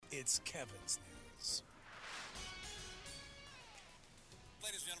It's Kevin's News.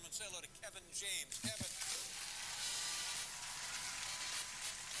 Ladies and gentlemen, say hello to Kevin James. Kevin.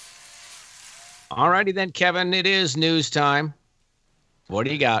 All righty then, Kevin. It is news time. What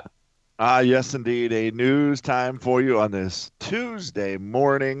do you got? Yes, indeed. A news time for you on this Tuesday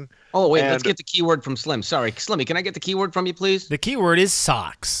morning. Oh, wait. Let's get the keyword from Slim. Sorry. Slimmy, can I get the keyword from you, please? The keyword is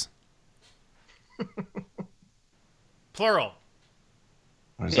socks. Plural.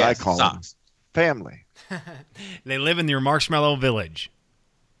 Or as I call them, family. They live in your marshmallow village.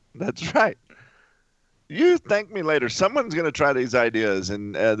 That's right. You thank me later. Someone's going to try these ideas,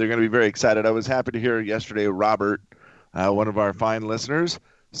 and they're going to be very excited. I was happy to hear yesterday Robert, one of our fine listeners,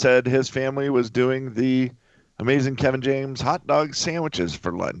 said his family was doing the amazing Kevin James hot dog sandwiches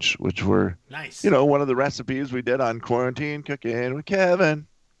for lunch, which were, nice. One of the recipes we did on Quarantine Cooking with Kevin.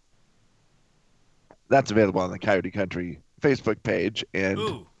 That's available on the Coyote Country Facebook page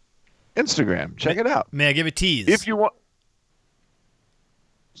and Instagram. Check it out. May I give a tease? If you want.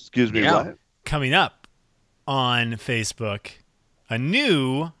 Excuse me, what? Coming up on Facebook, a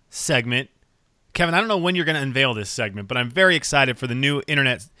new segment. Kevin, I don't know when you're going to unveil this segment, but I'm very excited for the new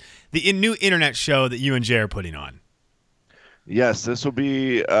internet show that you and Jay are putting on. Yes, this will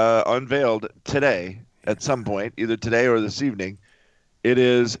be unveiled today at some point, either today or this evening. It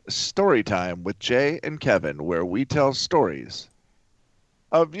is Story Time with Jay and Kevin, where we tell stories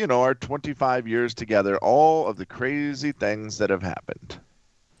of, our 25 years together, all of the crazy things that have happened.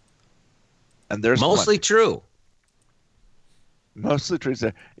 And there's mostly true. Mostly true.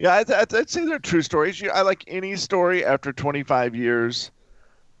 Yeah, I'd say they're true stories. I like any story after 25 years.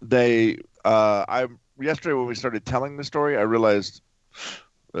 Yesterday when we started telling the story, I realized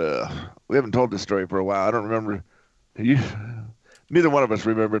we haven't told this story for a while. I don't remember. Neither one of us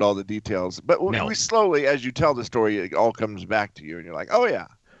remembered all the details. But we slowly, as you tell the story, it all comes back to you, and you're like, oh, yeah,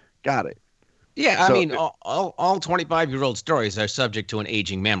 got it. Yeah, I mean, all 25-year-old stories are subject to an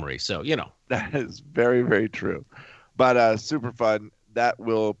aging memory, so, That is very, very true. But super fun. That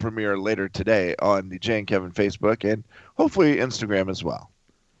will premiere later today on the Jay and Kevin Facebook and hopefully Instagram as well.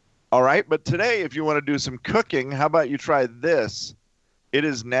 All right, but today, if you want to do some cooking, how about you try this? It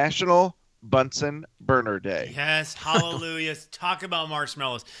is National Bunsen Burner Day. Yes, hallelujah. Talk about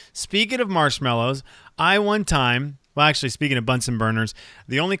marshmallows. Speaking of marshmallows, speaking of Bunsen burners,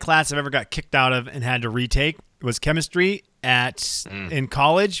 the only class I've ever got kicked out of and had to retake was chemistry in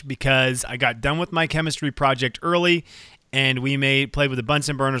college because I got done with my chemistry project early and we played with the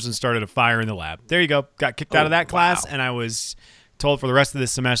Bunsen burners and started a fire in the lab. There you go. Got kicked out of that class, and I was told for the rest of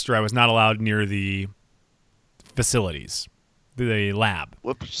this semester I was not allowed near the facilities, the lab.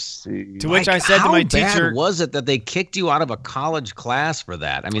 Whoopsie. To which I said to my teacher, how bad was it that they kicked you out of a college class for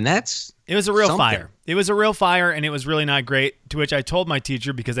that? I mean, it was a real fire. It was a real fire, and it was really not great. To which I told my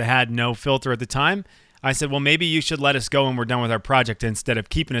teacher, because I had no filter at the time, I said, well, maybe you should let us go when we're done with our project instead of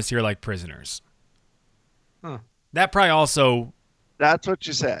keeping us here like prisoners. Huh. That probably also... That's what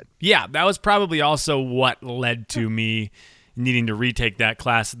you said. Yeah, that was probably also what led to me needing to retake that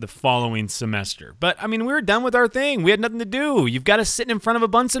class the following semester. But, I mean, we were done with our thing. We had nothing to do. You've got to sit in front of a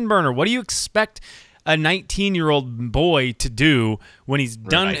Bunsen burner. What do you expect a 19-year-old boy to do when he's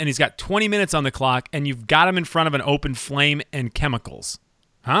done and he's got 20 minutes on the clock and you've got him in front of an open flame and chemicals?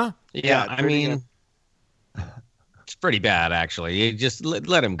 Huh? Yeah, I mean... It's pretty bad, actually. You just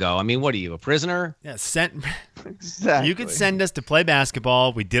let him go. I mean, what are you, a prisoner? Yeah, exactly. You could send us to play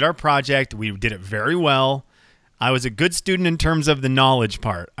basketball. We did our project. We did it very well. I was a good student in terms of the knowledge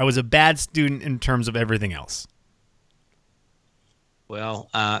part. I was a bad student in terms of everything else. Well,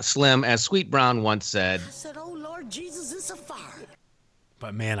 Slim, as Sweet Brown once said... I said, oh, Lord Jesus, it's a fire.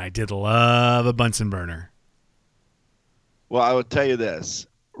 But, man, I did love a Bunsen burner. Well, I will tell you this.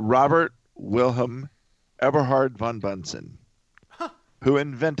 Robert Wilhelm Eberhard von Bunsen, who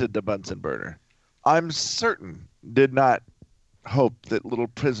invented the Bunsen burner, I'm certain did not hope that little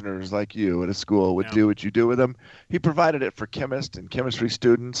prisoners like you at a school would do what you do with them. He provided it for chemists and chemistry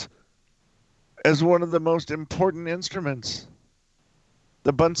students as one of the most important instruments.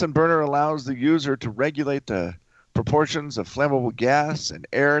 The Bunsen burner allows the user to regulate the proportions of flammable gas and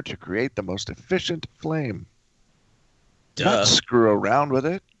air to create the most efficient flame. Not screw around with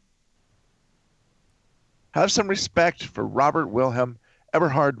it. Have some respect for Robert Wilhelm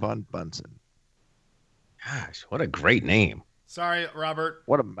Eberhard von Bunsen. Gosh, what a great name. Sorry, Robert.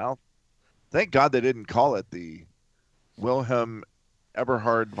 What a mouth. Thank God they didn't call it the Wilhelm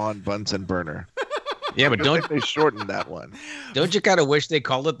Eberhard von Bunsen burner. Yeah, but don't they shortened that one? Don't you kind of wish they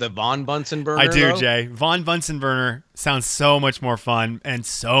called it the Von Bunsen burner? I do, though? Jay. Von Bunsen burner sounds so much more fun and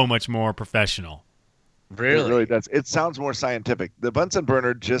so much more professional. Really? It really does. It sounds more scientific. The Bunsen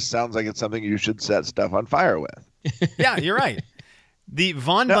burner just sounds like it's something you should set stuff on fire with. Yeah, you're right. The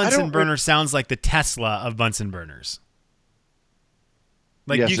Von No, I Bunsen don't burner sounds like the Tesla of Bunsen burners.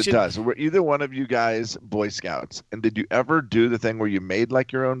 Like yes, you it should, does. Were either one of you guys Boy Scouts? And did you ever do the thing where you made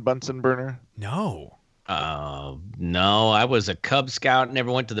like your own Bunsen burner? No. No, I was a Cub Scout.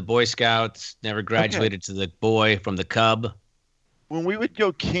 Never went to the Boy Scouts. Never graduated to the boy from the Cub. When we would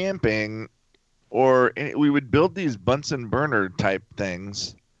go camping, or we would build these Bunsen burner type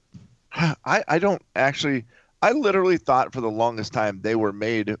things, I don't actually. I literally thought for the longest time they were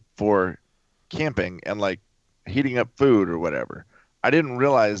made for camping and like heating up food or whatever. I didn't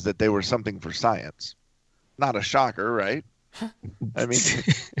realize that they were something for science. Not a shocker, right? I mean,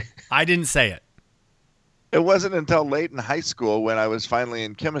 I didn't say it. it wasn't until late in high school when I was finally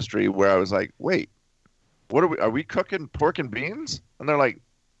in chemistry where I was like, wait, what are we cooking pork and beans? And they're like,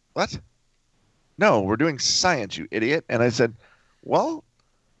 what? No, we're doing science, you idiot. And I said, well,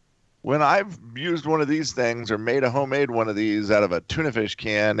 when I've used one of these things or made a homemade one of these out of a tuna fish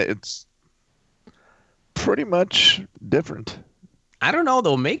can, it's pretty much different. I don't know,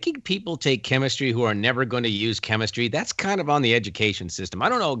 though. Making people take chemistry who are never going to use chemistry, that's kind of on the education system. I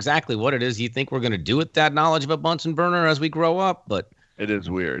don't know exactly what it is you think we're going to do with that knowledge of a Bunsen burner as we grow up, but It is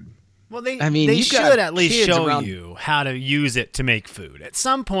weird. Well, they you got should at least kids show around- you how to use it to make food. At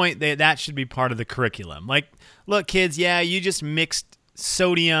some point, that should be part of the curriculum. Like, look, kids, yeah, you just mixed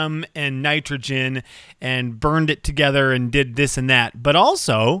sodium and nitrogen and burned it together and did this and that. But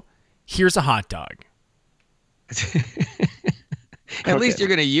also, here's a hot dog. At least you're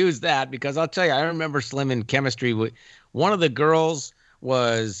going to use that, because I'll tell you, I remember Slim in chemistry. One of the girls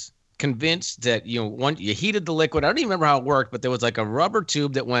was convinced that you heated the liquid. I don't even remember how it worked, but there was like a rubber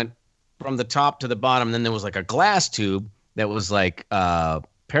tube that went from the top to the bottom. And then there was like a glass tube that was like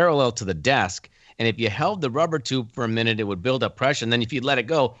parallel to the desk. And if you held the rubber tube for a minute, it would build up pressure. And then if you let it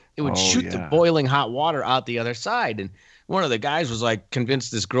go, it would shoot the boiling hot water out the other side. And one of the guys was like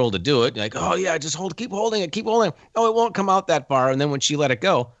convinced this girl to do it. Like, oh yeah, just keep holding it. Oh, it won't come out that far. And then when she let it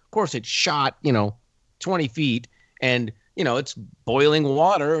go, of course it shot, 20 feet, and it's boiling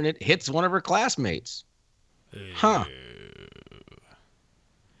water, and it hits one of her classmates. Huh.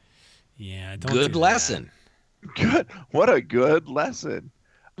 Yeah, don't Good do lesson. Good. What a good lesson.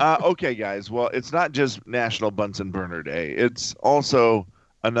 Okay, guys. Well, it's not just National Bunsen Burner Day. It's also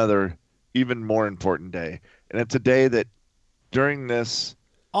another even more important day. And it's a day that during this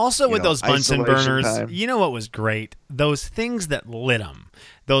Also, with those Bunsen isolation burners, time. you know what was great? Those things that lit them.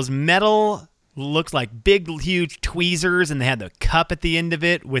 Those metal, looked like big, huge tweezers, and they had the cup at the end of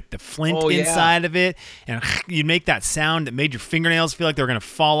it with the flint Oh, yeah. inside of it. And you'd make that sound that made your fingernails feel like they were going to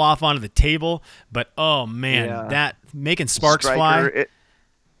fall off onto the table. But, oh, man, Yeah. that making sparks Striker, fly.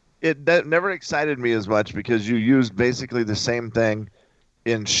 That never excited me as much because you used basically the same thing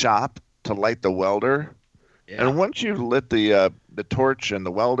in shop to light the welder. Yeah. And once you lit the torch and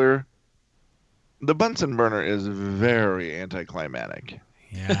the welder, the Bunsen burner is very anticlimactic.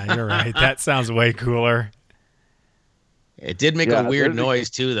 Yeah, you're right. That sounds way cooler. It did make Yeah, a weird there's a- noise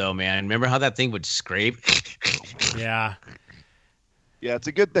too, though, man. Remember how that thing would scrape? Yeah. Yeah, it's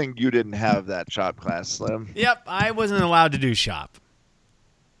a good thing you didn't have that shop class, Slim. Yep, I wasn't allowed to do shop.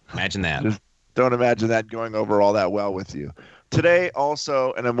 Imagine that. Just don't imagine that going over all that well with you. Today,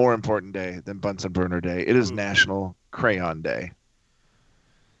 also, and a more important day than Bunsen Burner Day, it is National Crayon Day.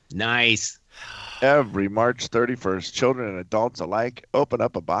 Nice. Every March 31st, children and adults alike open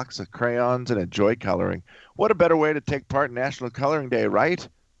up a box of crayons and enjoy coloring. What a better way to take part in National Coloring Day, right?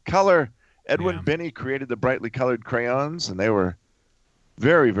 Color. Edwin Yeah. Binney created the brightly colored crayons, and they were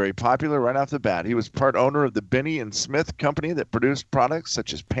very, very popular right off the bat. He was part owner of the Binney and Smith company that produced products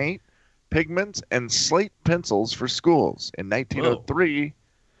such as paint, pigments, and slate pencils for schools. In 1903,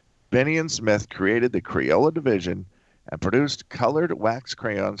 Binney and Smith created the Crayola division and produced colored wax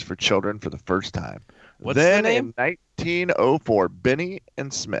crayons for children for the first time. What's the then name? in 1904, Binney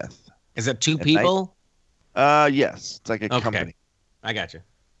and Smith. Is that two At people? Yes, it's like a Okay. company. I got you.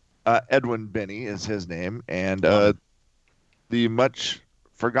 Edwin Binney is his name, and the much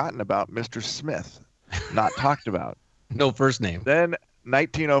forgotten about Mr. Smith, not talked about. No first name. Then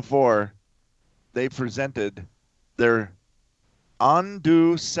 1904, they presented their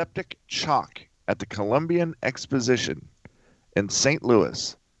Ondu Septic Chalk at the Columbian Exposition in St.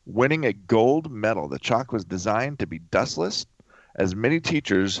 Louis, winning a gold medal. The chalk was designed to be dustless, as many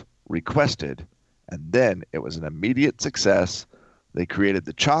teachers requested, and then it was an immediate success. They created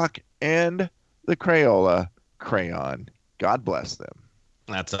the chalk and the Crayola crayon. God bless them.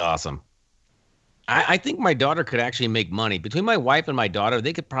 That's awesome. I think my daughter could actually make money. Between my wife and my daughter,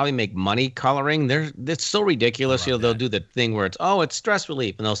 they could probably make money coloring. It's so ridiculous. They'll do the thing where it's stress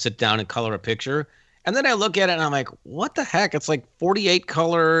relief, and they'll sit down and color a picture. And then I look at it and I'm like, what the heck? It's like 48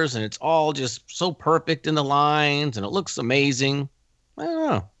 colors, and it's all just so perfect in the lines, and it looks amazing. I don't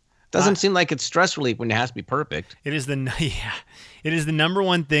know. Doesn't seem like it's stress relief when it has to be perfect. It is the number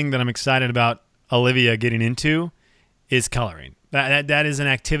one thing that I'm excited about Olivia getting into is coloring. That is an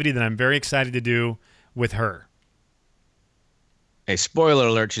activity that I'm very excited to do with her. Hey, spoiler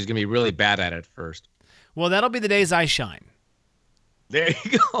alert, she's going to be really bad at it first. Well, that'll be the days I shine. There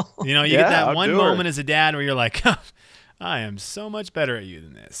you go. You know, you get that one moment as a dad where you're like, I am so much better at you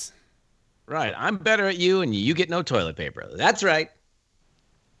than this. Right. I'm better at you, and you get no toilet paper. That's right.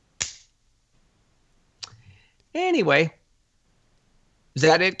 Anyway, is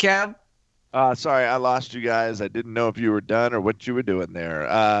that it, Cav? Sorry, I lost you guys. I didn't know if you were done or what you were doing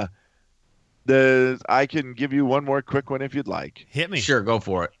there. I can give you one more quick one if you'd like. Hit me. Sure, go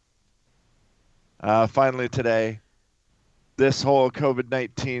for it. Finally today, this whole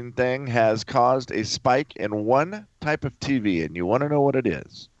COVID-19 thing has caused a spike in one type of TV, and you want to know what it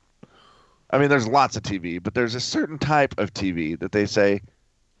is. I mean, there's lots of TV, but there's a certain type of TV that they say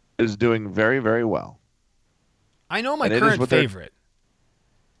is doing very, very well. I know my current favorite.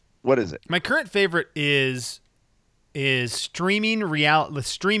 What is it? My current favorite is streaming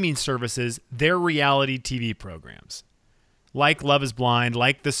services, their reality TV programs. Like Love is Blind,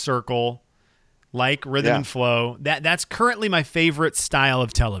 like The Circle, like Rhythm and Flow. That's currently my favorite style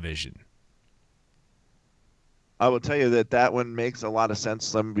of television. I will tell you that one makes a lot of sense,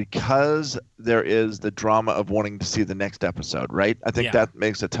 Slim, because there is the drama of wanting to see the next episode, right? I think that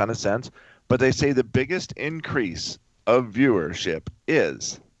makes a ton of sense. But they say the biggest increase of viewership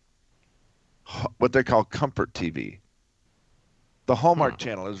is what they call comfort TV. The Hallmark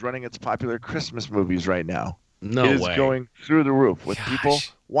Channel is running its popular Christmas movies right now. No way. It is going through the roof with people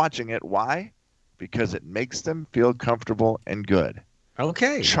watching it. Why? Because it makes them feel comfortable and good.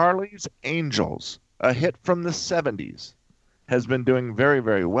 Okay. Charlie's Angels, a hit from the 70s, has been doing very,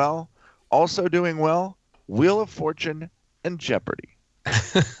 very well. Also doing well, Wheel of Fortune and Jeopardy.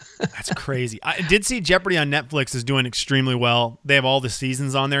 That's crazy. I did see Jeopardy on Netflix is doing extremely well. They have all the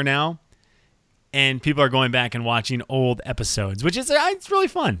seasons on there now. And people are going back and watching old episodes, which is it's really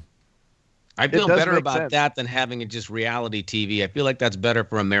fun. I feel better about that than having it just reality TV. I feel like that's better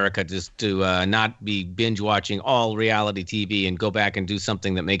for America, just to not be binge watching all reality TV and go back and do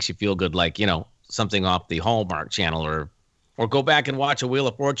something that makes you feel good, like, something off the Hallmark Channel, or go back and watch a Wheel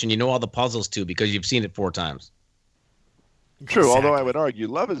of Fortune. You know all the puzzles too because you've seen it 4 times. True, although I would argue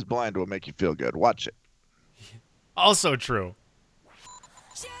Love is Blind will make you feel good. Watch it. Also true.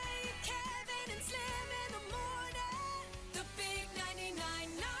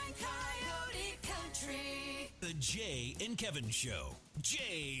 Jay and Kevin Show.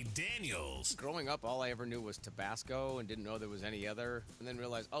 Jay Daniels. Growing up, all I ever knew was Tabasco and didn't know there was any other, and then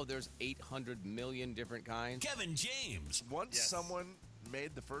realized, there's 800 million different kinds. Kevin James. Once someone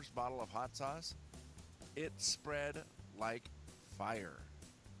made the first bottle of hot sauce, it spread like fire.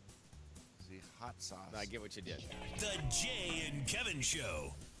 The hot sauce. I get what you did. The Jay and Kevin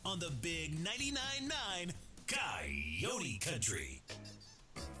Show on the Big 99.9 Coyote Country.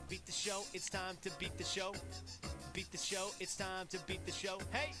 Beat the show, it's time to beat the show. Beat the show, it's time to beat the show.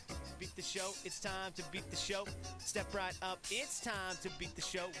 Hey! Beat the show, it's time to beat the show. Step right up, it's time to beat the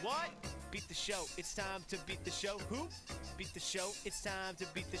show. What? Beat the show, it's time to beat the show. Who? Beat the show, it's time to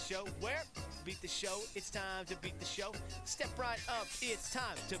beat the show. Where? Beat the show, it's time to beat the show. Step right up, it's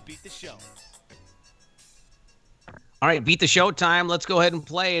time to beat the show. All right, beat the show time. Let's go ahead and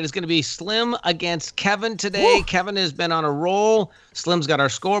play. It is going to be Slim against Kevin today. Woo! Kevin has been on a roll. Slim's got our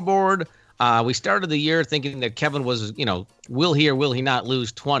scoreboard. We started the year thinking that Kevin was, will he or will he not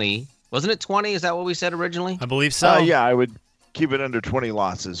lose 20? Wasn't it 20? Is that what we said originally? I believe so. Yeah, I would keep it under 20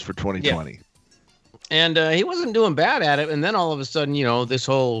 losses for 2020. Yeah. And he wasn't doing bad at it. And then all of a sudden, this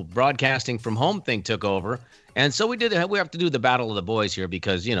whole broadcasting from home thing took over. And so we have to do the battle of the boys here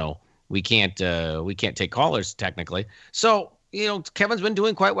because, we can't take callers technically. So, Kevin's been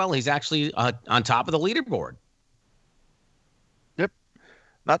doing quite well. He's actually on top of the leaderboard. Yep.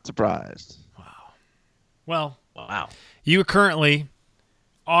 Not surprised. Wow. Well, wow. You currently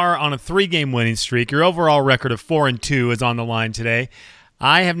are on a 3-game winning streak. Your overall record of 4-2 is on the line today.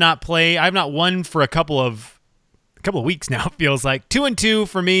 I have not won for a couple of weeks now, it feels like. 2-2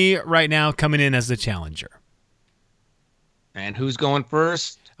 for me right now, coming in as the challenger. And who's going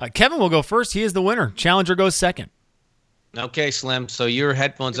first? Kevin will go first. He is the winner. Challenger goes second. Okay, Slim. So your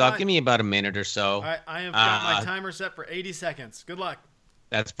headphones off. Give me about a minute or so. All right, I have got my timer set for 80 seconds. Good luck.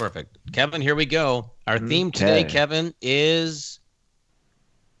 That's perfect. Kevin, here we go. Our theme today, Kevin, is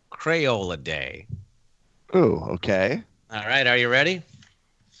Crayola Day. Ooh, okay. All right, are you ready?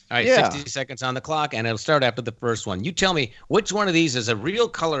 All right, Yeah. 60 seconds on the clock, and it'll start after the first one. You tell me which one of these is a real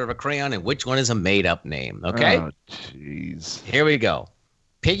color of a crayon and which one is a made-up name, okay? Oh, jeez. Here we go.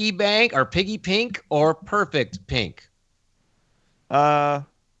 Piggy Bank or Piggy Pink or Perfect Pink?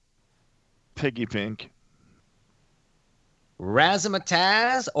 Piggy Pink.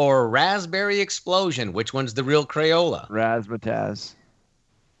 Razzmatazz or Raspberry Explosion? Which one's the real Crayola? Razzmatazz.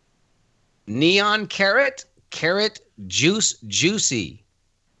 Neon Carrot, Carrot Juice Juicy.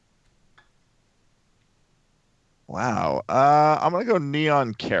 Wow. I'm going to go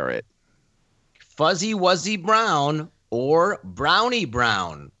Neon Carrot. Fuzzy Wuzzy Brown or Brownie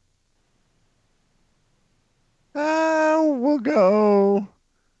Brown? We'll go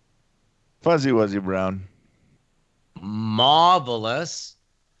Fuzzy Wuzzy Brown. Marvelous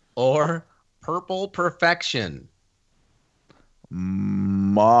or Purple Perfection?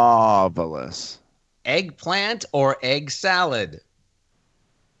 Marvelous. Eggplant or egg salad?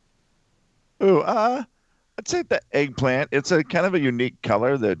 Ooh, I'd say the eggplant. It's a kind of a unique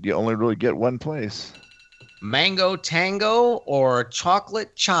color that you only really get one place. Mango Tango or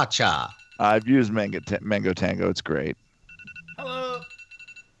Chocolate Cha-Cha? I've used Mango Tango. It's great. Hello.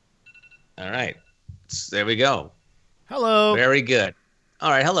 All right. There we go. Hello. Very good. All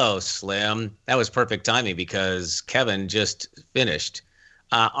right. Hello, Slim. That was perfect timing because Kevin just finished.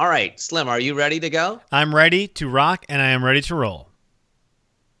 All right, Slim, are you ready to go? I'm ready to rock, and I am ready to roll.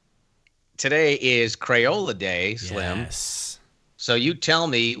 Today is Crayola Day, Slim. Yes. So you tell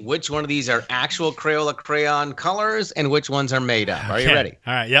me which one of these are actual Crayola crayon colors and which ones are made up. Are you Okay. ready?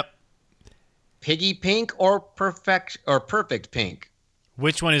 All right. Yep. Piggy Pink or Perfect Pink?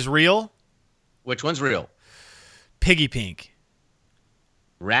 Which one is real? Which one's real? Piggy Pink.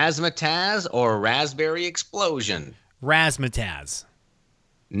 Razzmatazz or Raspberry Explosion? Razzmatazz.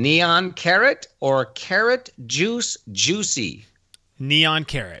 Neon Carrot or Carrot Juice Juicy? Neon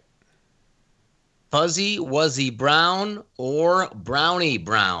Carrot. Fuzzy Wuzzy Brown or Brownie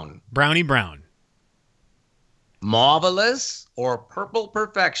Brown? Brownie Brown. Marvelous or Purple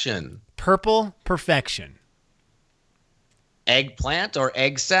Perfection? Purple Perfection. Eggplant or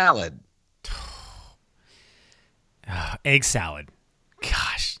egg salad? Egg salad.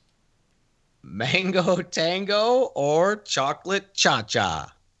 Gosh. Mango Tango or Chocolate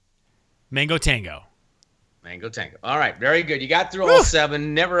Cha-Cha? Mango Tango. Mango Tango. All right, very good. You got through all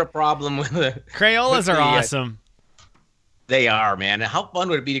seven. Never a problem with it. Crayolas are awesome. They are, man. How fun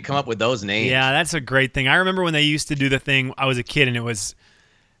would it be to come up with those names? Yeah, that's a great thing. I remember when they used to do the thing, I was a kid, and it was,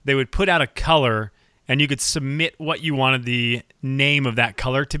 they would put out a color, and you could submit what you wanted the name of that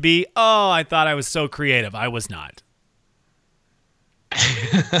color to be. Oh, I thought I was so creative. I was not.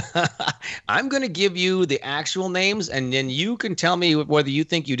 I'm going to give you the actual names, and then you can tell me whether you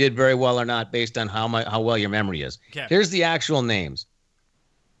think you did very well or not based on how well your memory is. Okay. Here's the actual names.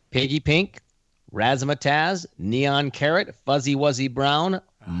 Piggy Pink, Razzmatazz, Neon Carrot, Fuzzy Wuzzy Brown,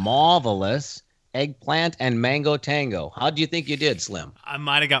 Marvelous, Eggplant, and Mango Tango. How do you think you did, Slim? I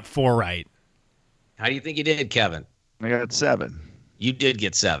might have got 4 right. How do you think you did, Kevin? I got 7. You did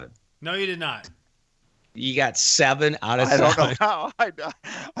get 7. No, you did not. You got 7 out of I 7. don't know how.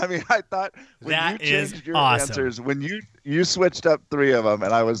 I mean, I thought when That you changed is your awesome. answers, when you switched up 3 of them,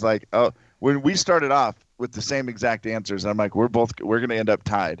 and I was like, oh, when we started off with the same exact answers, I'm like, we're going to end up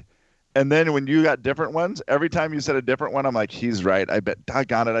tied. And then when you got different ones, every time you said a different one, I'm like, he's right. I bet,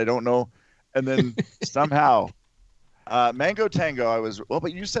 doggone it, I don't know. And then somehow, Mango Tango,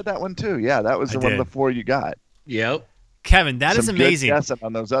 but you said that one too. Yeah, that was I one of did. the 4 you got. Yep. Kevin, that is Some amazing. Good guessing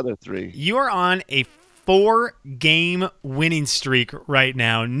on those other 3. You are on a 4-game winning streak right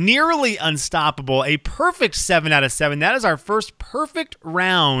now. Nearly unstoppable. A perfect 7 out of 7. That is our first perfect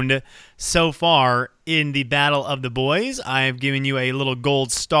round so far in the Battle of the Boys. I have given you a little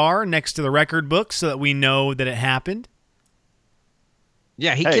gold star next to the record book so that we know that it happened.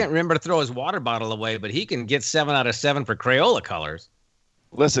 Yeah, he can't remember to throw his water bottle away, but he can get 7 out of 7 for Crayola colors.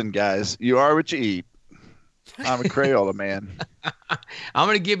 Listen, guys, you are what you eat. I'm a Crayola man. I'm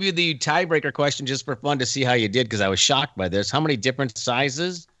going to give you the tiebreaker question just for fun to see how you did because I was shocked by this. How many different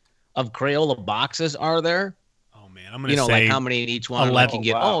sizes of Crayola boxes are there? Oh, man. I'm going to say like how many in each one? 11. Like you can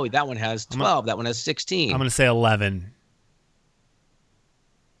get, Wow. that one has 12. That one has 16. I'm going to say 11.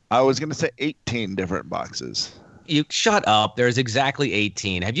 I was going to say 18 different boxes. You shut up. There's exactly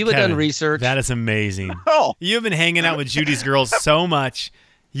 18. Have you Kevin, done research? That is amazing. Oh, You've been hanging out with Judy's girls so much.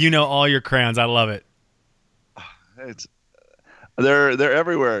 You know all your crayons. I love it. they're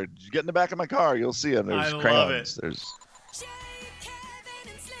everywhere. You get in the back of my car, you'll see them. There's I love crayons. it. There's Jay, Kevin,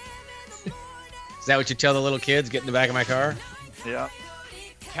 Is that what you tell the little kids? Get in the back of my car? Yeah.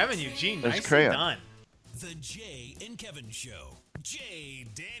 Kevin Eugene, There's nicely crayon. done. The Jay and Kevin Show. Jay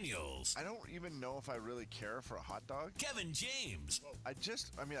Daniels. I don't even know if I really care for a hot dog. Kevin James. I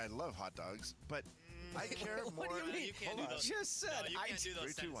mean, I love hot dogs, but I care more. You can't do those. Just said You I can't do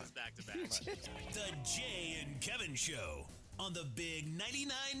those 3, 2, 1. sentences back to back. The Jay and Kevin Show on the Big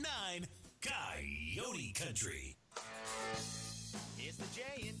 99.9 Coyote Country. It's the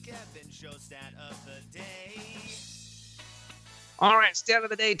Jay and Kevin show stat of the day. All right, stat of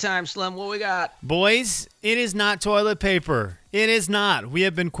the daytime, Slim. What we got? Boys, it is not toilet paper. It is not. We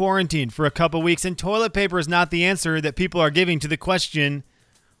have been quarantined for a couple weeks, and toilet paper is not the answer that people are giving to the question,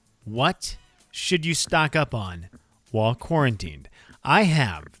 what should you stock up on while quarantined? I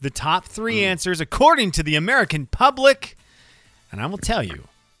have the top 3 answers according to the American public, and I will tell you,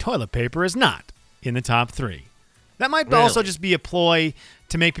 toilet paper is not in the top 3. That might also Really? just be a ploy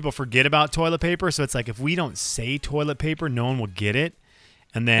to make people forget about toilet paper. So it's like if we don't say toilet paper, no one will get it.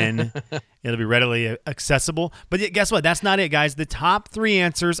 And then it'll be readily accessible. But guess what? That's not it, guys. The top 3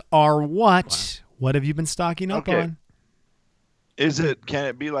 answers are what? Wow. What have you been stocking up on? Is it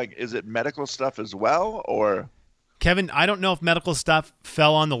medical stuff as well, or? Kevin, I don't know if medical stuff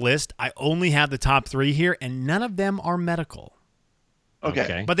fell on the list. I only have the top 3 here, and none of them are medical.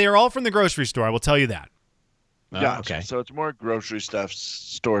 Okay. But they are all from the grocery store, I will tell you that. Gotcha. Okay. So it's more grocery stuff,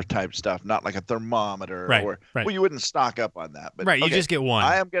 store type stuff, not like a thermometer Right, or right. well, you wouldn't stock up on that. But Right, you okay, just get one.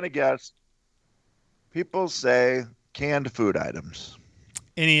 I am gonna guess. People say canned food items.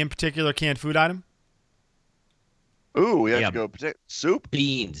 Any in particular canned food item? Ooh, we have Yeah. to go soup.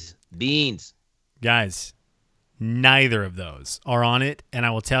 Beans. Guys, neither of those are on it, and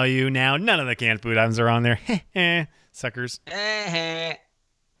I will tell you now, none of the canned food items are on there. Suckers. How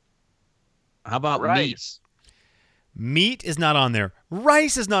about meat? Rice. Meat is not on there.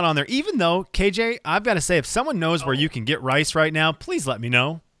 Rice is not on there. Even though, KJ, I've got to say, if someone knows where you can get rice right now, please let me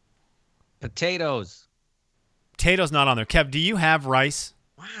know. Potatoes. Potatoes not on there. Kev, do you have rice?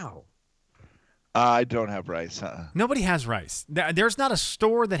 Wow. I don't have rice. Nobody has rice. There's not a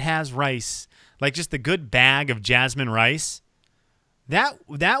store that has rice, like just a good bag of jasmine rice. That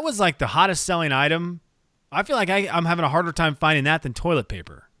was like the hottest selling item. I feel like I'm having a harder time finding that than toilet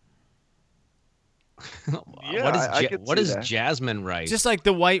paper. Yeah, what could what see is that. jasmine rice? Just like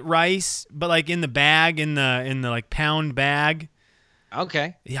the white rice, but like in the bag, in the like pound bag.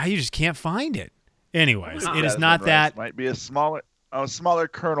 Okay. Yeah, you just can't find it. Anyways, it is Jasmine not rice that. Might be a smaller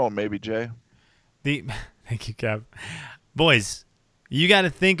kernel, maybe, Jay. Thank you, Kev. Boys, you got to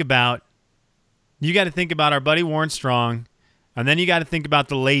think about our buddy Warren Strong, and then you got to think about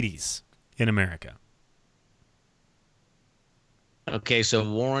the ladies in America. Okay, so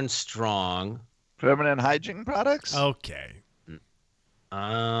Warren Strong. Feminine hygiene products. Okay.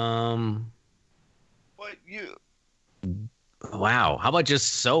 What you? Wow. How about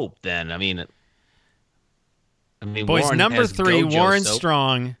just soap then? I mean, Boys, Warren number has 3, Gojo Warren soap.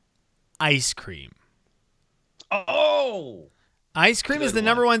 Strong, ice cream. Oh. Ice cream is Good the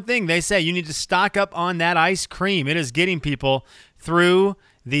number one thing. They say you need to stock up on that ice cream. It is getting people through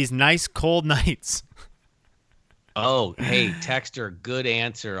these nice cold nights. Oh, hey, texter, good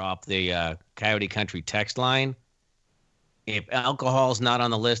answer off the Coyote Country text line. If alcohol's not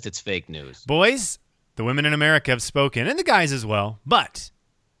on the list, it's fake news. Boys, the women in America have spoken, and the guys as well, but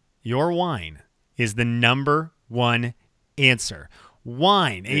your wine is the number one answer.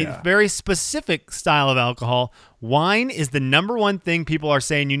 Wine, a very specific style of alcohol. Wine is the number one thing people are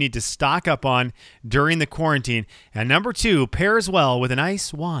saying you need to stock up on during the quarantine. And number 2 pairs well with a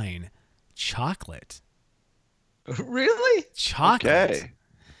nice wine, chocolate. Really? Chocolate. Okay.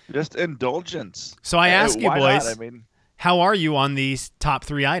 Just indulgence. So I ask you, why boys, not? I mean, how are you on these top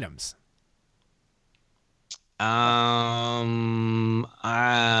 3 items?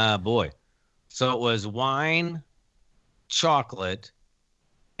 Boy. So it was wine, chocolate,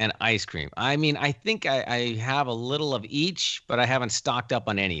 and ice cream. I mean, I think I have a little of each, but I haven't stocked up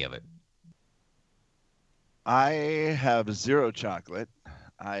on any of it. I have 0 chocolate.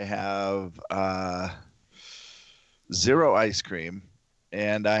 I have 0 ice cream,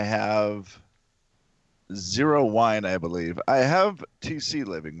 and I have 0 wine, I believe. I have TC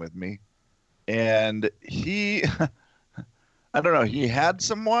living with me, and he, I don't know, he had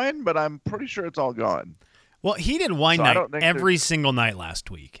some wine, but I'm pretty sure it's all gone. Well, he did wine So I night don't think every single night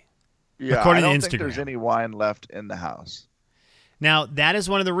last week. Yeah, According to I don't think there's Instagram. any wine left in the house. Now, that is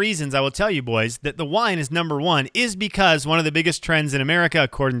one of the reasons I will tell you, boys, that the wine is number 1 is because one of the biggest trends in America,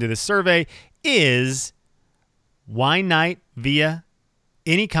 according to this survey, is wine night via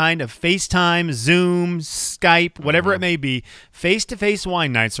any kind of FaceTime, Zoom, Skype, whatever it may be, face-to-face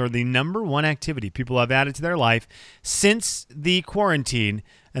wine nights are the number one activity people have added to their life since the quarantine,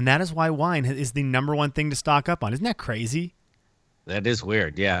 and that is why wine is the number one thing to stock up on. Isn't that crazy? That is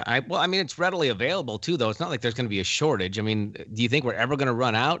weird. Yeah. I mean, it's readily available too, though. It's not like there's going to be a shortage. I mean, do you think we're ever going to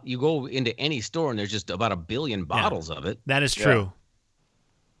run out? You go into any store and there's just about 1 billion bottles of it. That is true.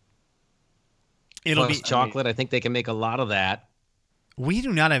 It'll Plus be chocolate. I think they can make a lot of that. We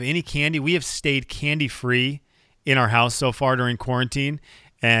do not have any candy. We have stayed candy free in our house so far during quarantine,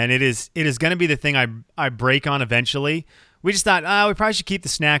 and it is going to be the thing I break on eventually. We just thought, we probably should keep the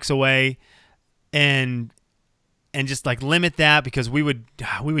snacks away, and just like limit that because we would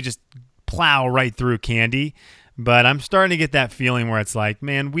just plow right through candy. But I'm starting to get that feeling where it's like,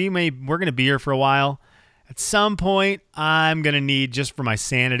 man, we're going to be here for a while. At some point, I'm going to need, just for my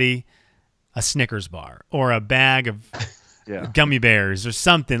sanity, a Snickers bar or a bag of gummy bears or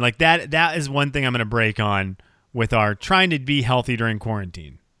something like that. That is one thing I'm going to break on with our trying to be healthy during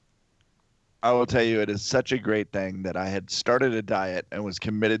quarantine. I will tell you, it is such a great thing that I had started a diet and was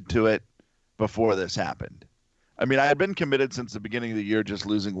committed to it before this happened. I mean, I had been committed since the beginning of the year, just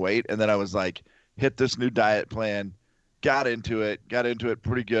losing weight. And then I was like, hit this new diet plan, got into it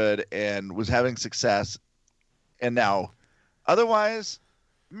pretty good and was having success. And now, otherwise,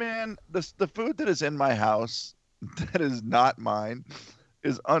 man, the food that is in my house that is not mine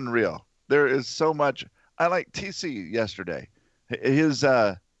is unreal. There is so much. I like TC yesterday. He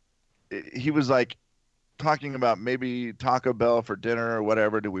was like talking about maybe Taco Bell for dinner or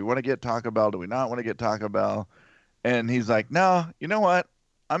whatever. Do we want to get Taco Bell? Do we not want to get Taco Bell? And he's like, no, you know what?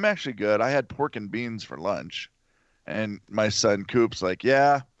 I'm actually good. I had pork and beans for lunch. And my son Coop's like,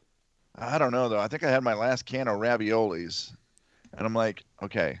 yeah, I don't know, though. I think I had my last can of raviolis. And I'm like,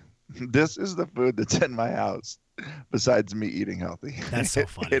 okay, this is the food that's in my house besides me eating healthy. That's so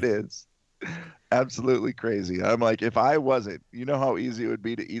funny. It is absolutely crazy. I'm like, if I wasn't, you know how easy it would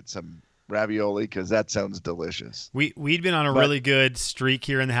be to eat some ravioli? Because that sounds delicious. We'd been on a really good streak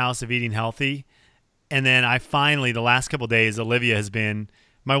here in the house of eating healthy. And then I finally, the last couple of days, Olivia has been,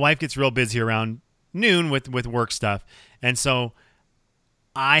 my wife gets real busy around noon with work stuff. And so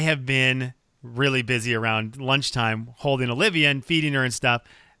I have been really busy around lunchtime holding Olivia and feeding her and stuff.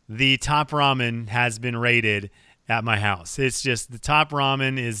 The top ramen has been raided at my house. It's just the top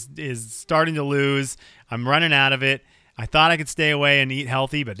ramen is starting to lose. I'm running out of it. I thought I could stay away and eat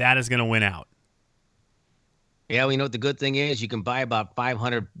healthy, but that is going to win out. Yeah, well, you know what the good thing is? You can buy about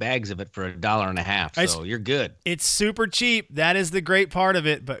 500 bags of it for $1.50, so you're good. It's super cheap. That is the great part of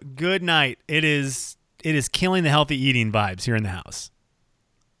it, but good night. It is killing the healthy eating vibes here in the house.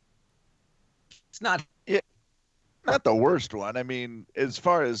 It's not the worst one. I mean, as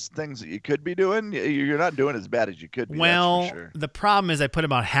far as things that you could be doing, you're not doing as bad as you could be. Well, that's for sure. The problem is I put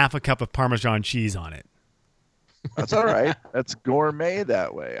about half a cup of Parmesan cheese on it. That's all right. That's gourmet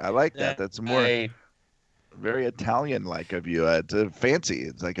that way. I like that. That's more very Italian-like of you. It's fancy.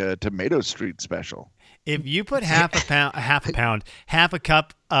 It's like a tomato street special. If you put half a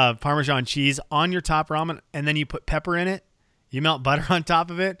cup of Parmesan cheese on your top ramen, and then you put pepper in it, you melt butter on top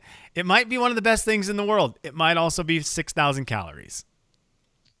of it, it might be one of the best things in the world. It might also be 6,000 calories.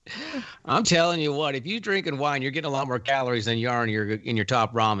 I'm telling you what, if you're drinking wine, you're getting a lot more calories than you are in your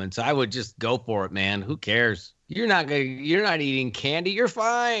top ramen. So I would just go for it, man. Who cares? You're not eating candy. You're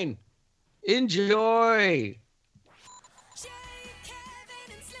fine. Enjoy.